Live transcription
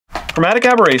Chromatic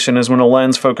aberration is when a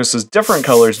lens focuses different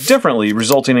colors differently,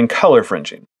 resulting in color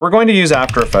fringing. We're going to use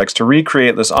After Effects to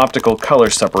recreate this optical color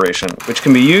separation, which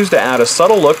can be used to add a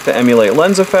subtle look to emulate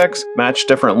lens effects, match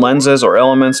different lenses or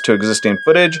elements to existing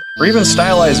footage, or even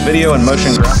stylize video and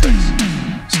motion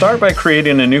graphics. Start by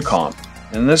creating a new comp.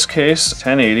 In this case,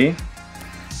 1080.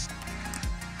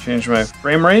 Change my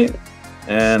frame rate,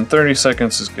 and 30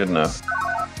 seconds is good enough.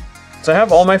 So I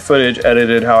have all my footage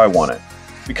edited how I want it.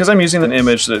 Because I'm using an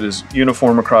image that is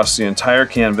uniform across the entire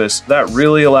canvas, that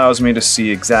really allows me to see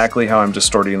exactly how I'm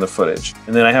distorting the footage.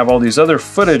 And then I have all these other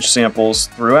footage samples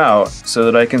throughout so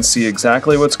that I can see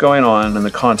exactly what's going on in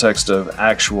the context of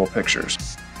actual pictures.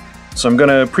 So I'm going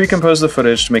to pre-compose the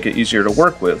footage to make it easier to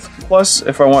work with. Plus,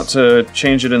 if I want to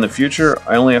change it in the future,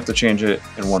 I only have to change it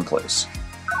in one place.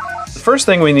 The first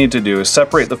thing we need to do is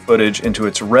separate the footage into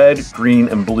its red, green,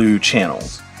 and blue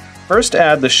channels. First,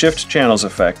 add the Shift Channels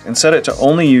effect and set it to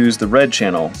only use the red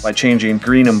channel by changing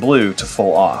green and blue to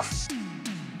full off.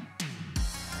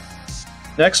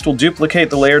 Next, we'll duplicate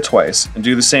the layer twice and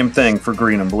do the same thing for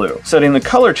green and blue, setting the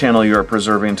color channel you are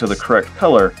preserving to the correct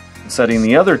color and setting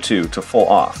the other two to full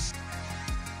off.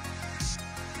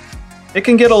 It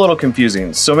can get a little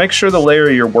confusing, so make sure the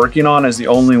layer you're working on is the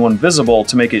only one visible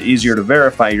to make it easier to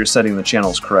verify you're setting the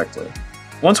channels correctly.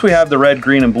 Once we have the red,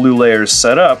 green, and blue layers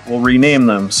set up, we'll rename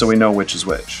them so we know which is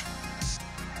which.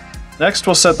 Next,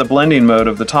 we'll set the blending mode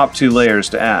of the top two layers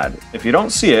to add. If you don't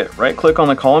see it, right-click on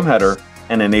the column header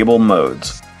and enable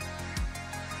modes.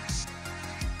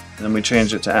 And then we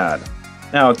change it to add.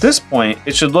 Now at this point,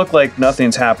 it should look like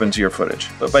nothing's happened to your footage,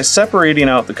 but by separating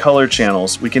out the color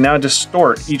channels, we can now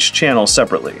distort each channel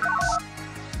separately.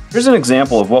 Here's an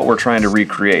example of what we're trying to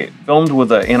recreate, filmed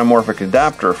with an anamorphic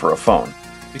adapter for a phone.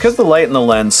 Because the light in the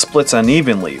lens splits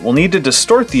unevenly, we'll need to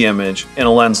distort the image in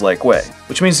a lens-like way,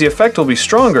 which means the effect will be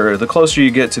stronger the closer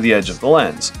you get to the edge of the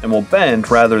lens, and will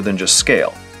bend rather than just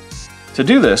scale. To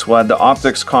do this, we'll add the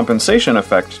optics compensation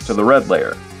effect to the red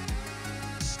layer.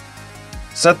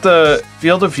 Set the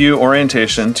field of view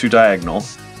orientation to diagonal,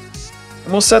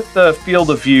 and we'll set the field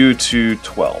of view to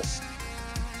 12.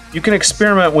 You can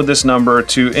experiment with this number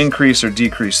to increase or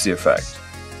decrease the effect.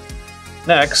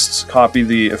 Next, copy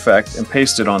the effect and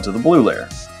paste it onto the blue layer.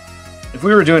 If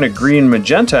we were doing a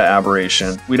green-magenta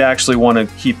aberration, we'd actually want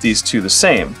to keep these two the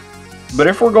same. But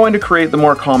if we're going to create the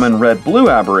more common red-blue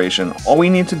aberration, all we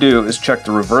need to do is check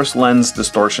the reverse lens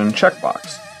distortion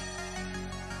checkbox.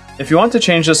 If you want to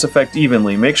change this effect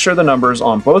evenly, make sure the numbers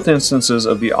on both instances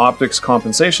of the optics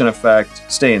compensation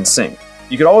effect stay in sync.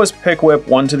 You could always pick whip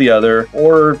one to the other,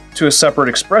 or to a separate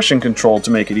expression control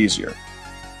to make it easier.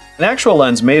 An actual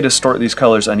lens may distort these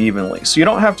colors unevenly, so you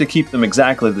don't have to keep them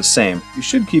exactly the same. You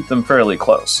should keep them fairly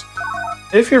close.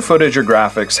 If your footage or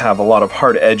graphics have a lot of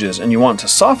hard edges and you want to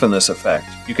soften this effect,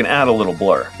 you can add a little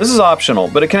blur. This is optional,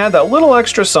 but it can add that little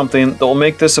extra something that will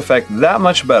make this effect that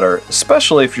much better,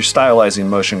 especially if you're stylizing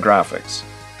motion graphics.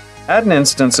 Add an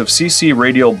instance of CC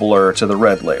radial blur to the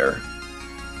red layer.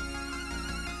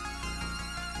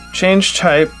 Change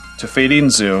type to fading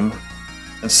zoom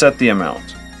and set the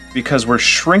amount. Because we're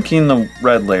shrinking the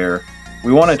red layer,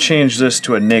 we want to change this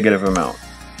to a negative amount.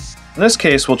 In this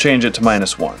case, we'll change it to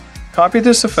 -1. Copy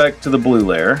this effect to the blue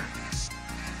layer,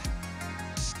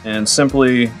 and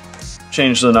simply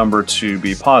change the number to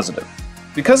be positive.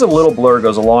 Because a little blur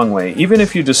goes a long way, even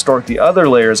if you distort the other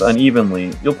layers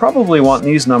unevenly, you'll probably want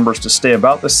these numbers to stay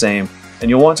about the same, and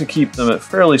you'll want to keep them at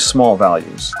fairly small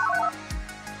values.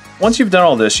 Once you've done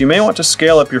all this, you may want to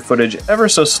scale up your footage ever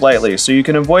so slightly so you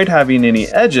can avoid having any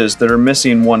edges that are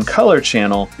missing one color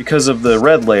channel because of the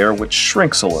red layer, which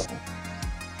shrinks a little.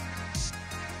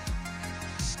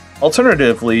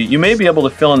 Alternatively, you may be able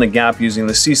to fill in the gap using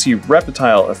the CC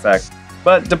reptile effect,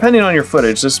 but depending on your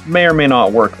footage, this may or may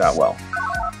not work that well.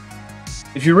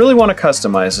 If you really want to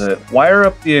customize it, wire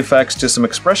up the effects to some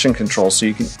expression control so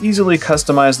you can easily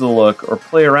customize the look or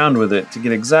play around with it to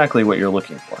get exactly what you're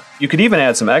looking for. You could even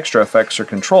add some extra effects or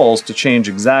controls to change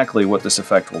exactly what this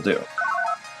effect will do.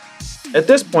 At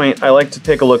this point, I like to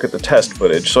take a look at the test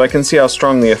footage so I can see how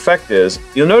strong the effect is.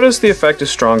 You'll notice the effect is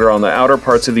stronger on the outer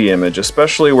parts of the image,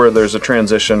 especially where there's a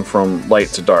transition from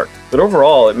light to dark. But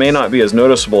overall, it may not be as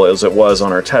noticeable as it was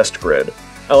on our test grid.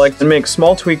 I like to make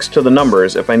small tweaks to the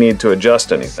numbers if I need to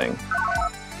adjust anything.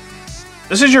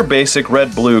 This is your basic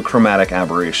red-blue chromatic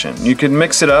aberration. You can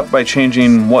mix it up by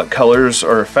changing what colors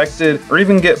are affected, or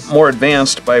even get more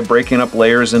advanced by breaking up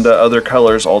layers into other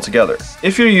colors altogether.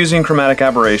 If you're using chromatic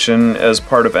aberration as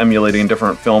part of emulating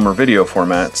different film or video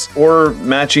formats, or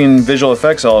matching visual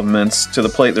effects elements to the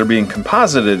plate they're being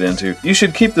composited into, you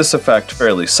should keep this effect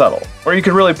fairly subtle. Or you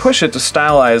could really push it to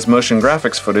stylize motion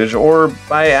graphics footage, or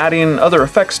by adding other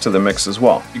effects to the mix as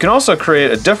well. You can also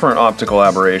create a different optical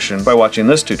aberration by watching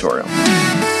this tutorial.